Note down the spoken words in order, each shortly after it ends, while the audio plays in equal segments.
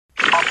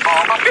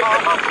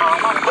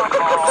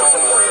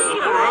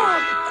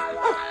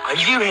Are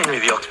you Henry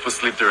the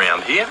Octopus lived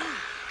around here?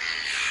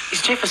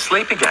 Is Jeff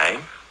asleep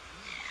again?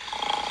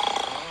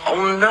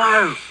 Oh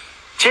no!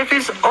 Jeff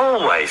is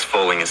always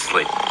falling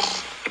asleep.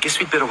 I guess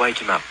we'd better wake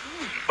him up.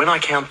 When I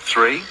count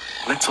 3,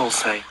 let's all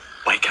say,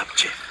 wake up,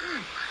 Jeff.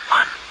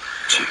 1,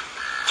 2,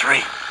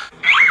 3.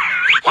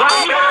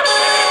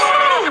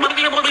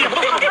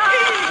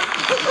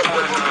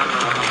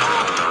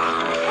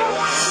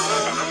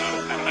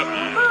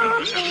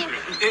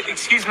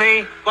 Excuse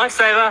me,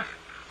 lifesaver.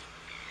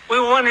 We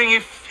were wondering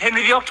if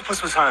Henry the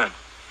Octopus was home.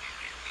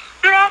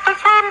 You have to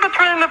swim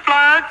between the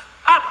flags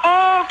at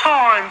all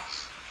times.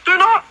 Do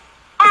not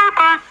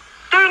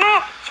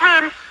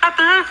swim at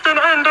the eastern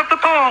end of the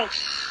pool.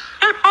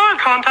 Keep eye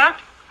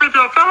contact with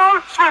your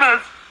fellow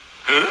swimmers.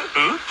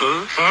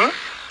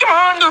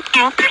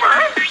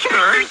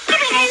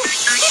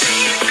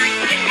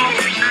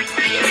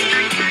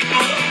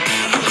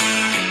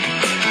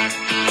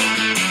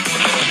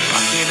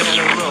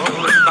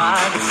 By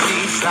the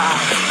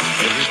seaside,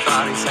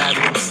 everybody's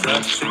having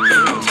such a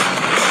good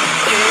time.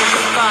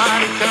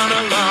 Everybody come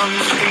along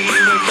with me,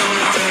 we're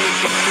gonna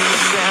take it to the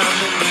sound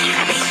beneath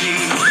the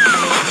sea.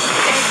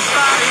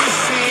 Everybody's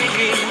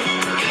singing,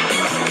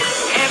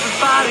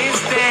 everybody's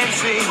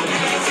dancing,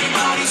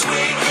 everybody's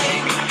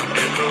wiggling,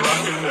 and we're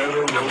rocking and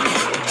rolling.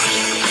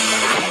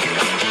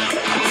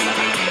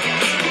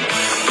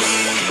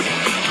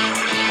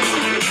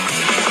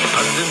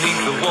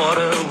 Underneath the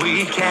water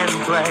we can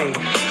play,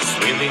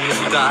 swimming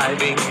and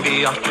diving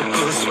the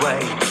octopus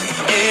way.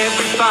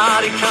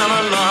 Everybody come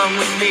along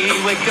with me,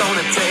 we're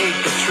gonna take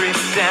a trip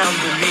down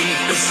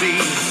beneath the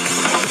sea.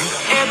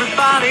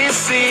 Everybody's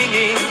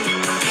singing,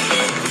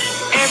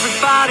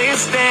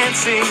 everybody's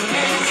dancing,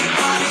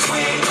 everybody's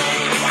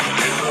wiggling,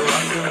 and we're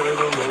rocking and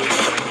rolling.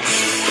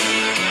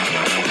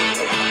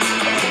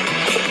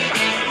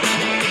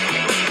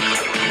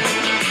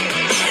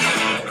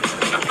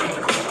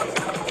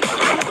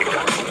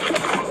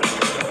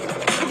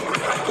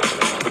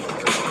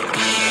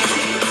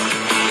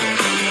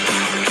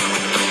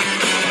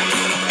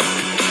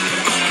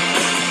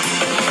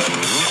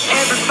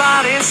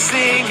 Everybody's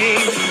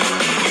singing,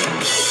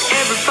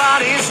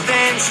 everybody's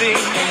dancing,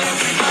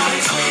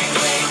 everybody's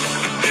wiggling,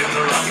 and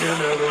we're rocking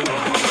and rolling.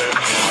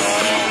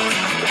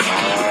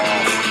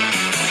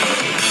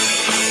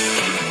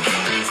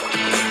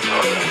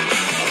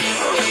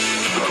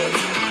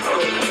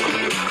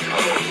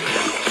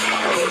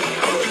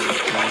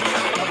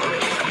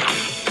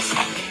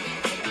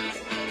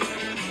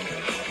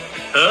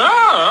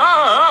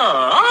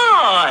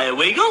 Hi,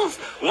 Wiggles.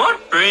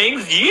 What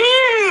brings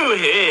you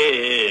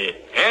here?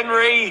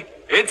 Henry,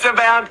 it's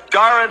about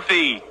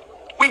Dorothy.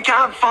 We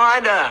can't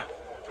find her.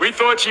 We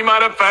thought she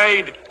might have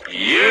paid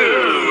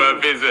you a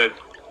visit.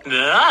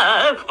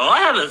 No, I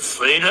haven't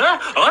seen her.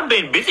 I've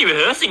been busy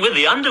rehearsing with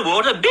the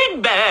underwater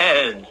big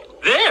band.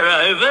 They're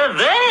over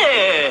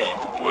there.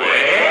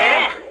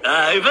 Where?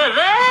 Over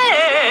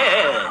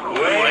there.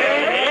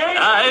 Where?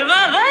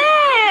 Over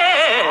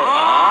there.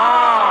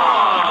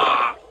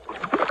 Ah.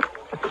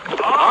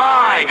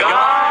 Hi,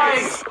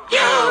 guys.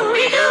 Yo,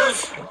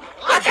 Wiggles!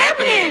 What's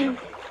happening?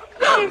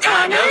 Long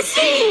time no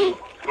see!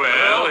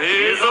 Well,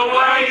 here's a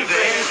way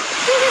then.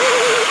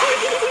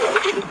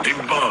 Hey,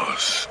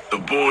 boss, the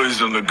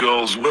boys and the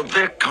girls, well,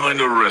 they're kind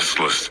of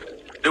restless.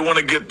 They want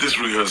to get this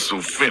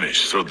rehearsal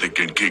finished so they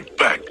can kick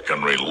back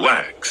and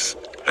relax.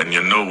 And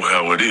you know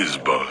how it is,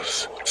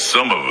 boss.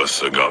 Some of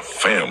us have got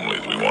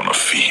families we want to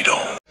feed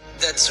on.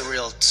 That's a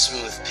real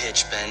smooth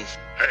pitch, Ben.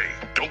 Hey,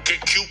 don't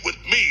get cute with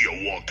me,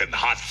 you walking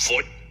hot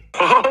foot.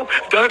 Oh,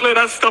 don't let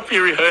us stop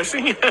you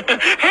rehearsing.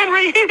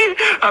 Henry,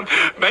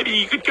 maybe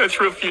you could go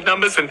through a few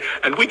numbers and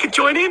we could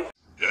join in?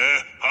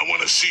 Yeah, I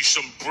want to see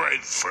some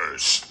bread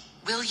first.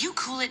 Will you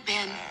cool it,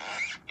 Ben?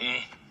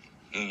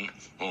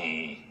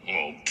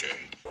 Okay.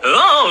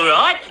 All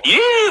right,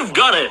 you've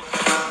got it.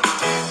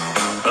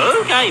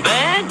 Okay,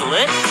 band,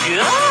 let's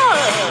go.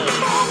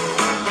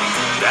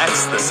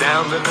 That's the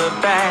sound of the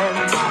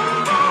band.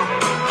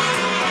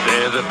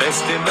 They're the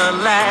best in the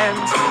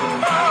land.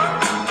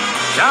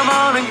 Come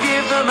on and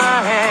give them a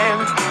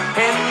hand.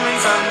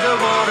 Henry's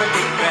underwater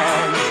big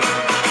band.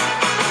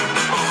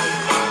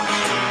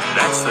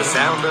 That's the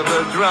sound of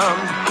a drum.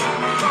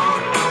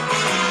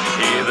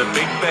 Hear the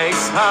big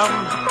bass hum.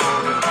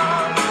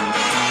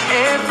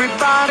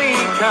 Everybody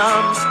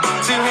comes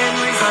to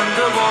Henry's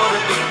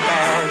underwater big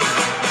band.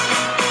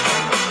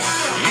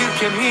 You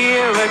can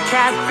hear a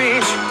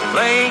catfish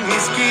playing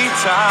his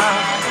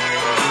guitar.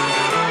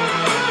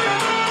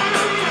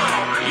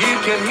 You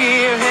can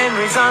hear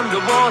Henry's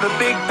underwater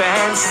big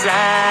band sound.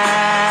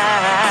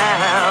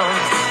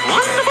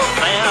 Wonderful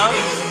sound.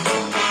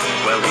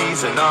 Well,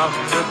 he's an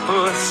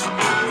octopus.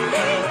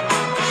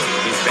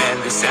 His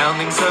band is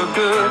sounding so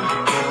good.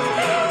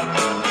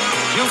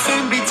 You'll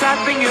soon be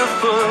tapping your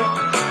foot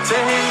to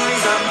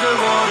Henry's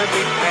underwater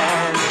big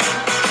band.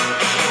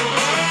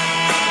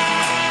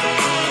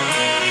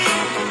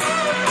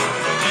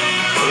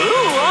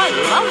 Ooh, I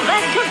love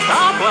that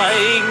guitar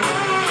playing.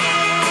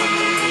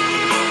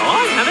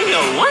 I'm having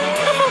a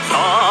wonderful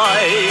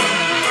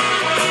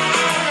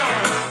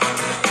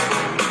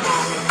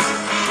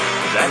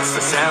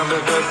sound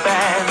of the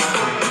band.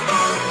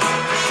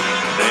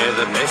 They're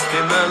the best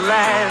in the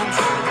land.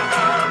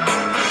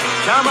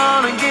 Come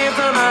on and give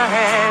them a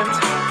hand.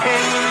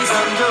 Henry's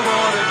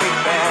Underwater Big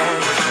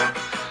Band.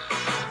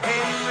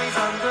 Henry's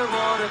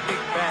Underwater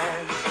Big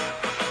Band.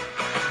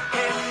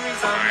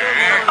 Henry's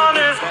Underwater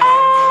Big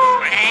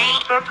Band.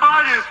 The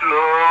tide is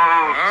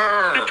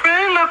low.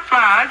 Between the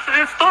flags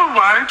is the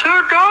way to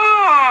go.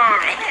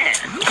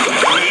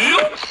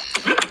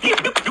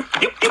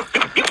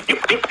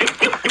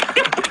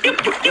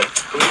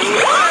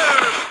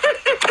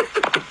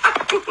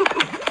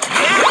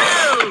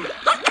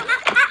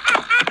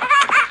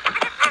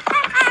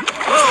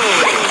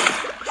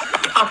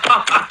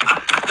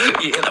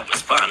 Yeah, that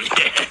was fun.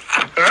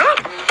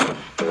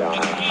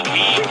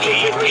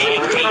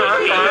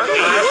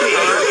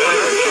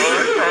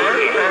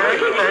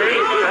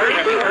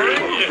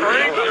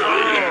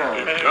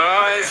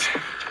 Guys,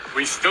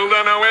 we still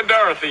don't know where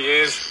Dorothy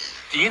is.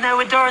 Do you know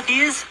where Dorothy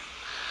is?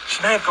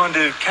 She may have gone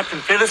to Captain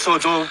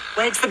Feathersword's or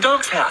Wags the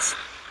dog's house.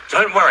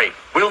 Don't worry,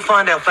 we'll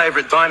find our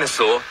favourite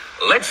dinosaur.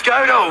 Let's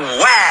go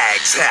to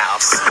Wag's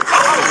house.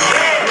 Oh,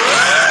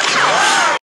 yeah!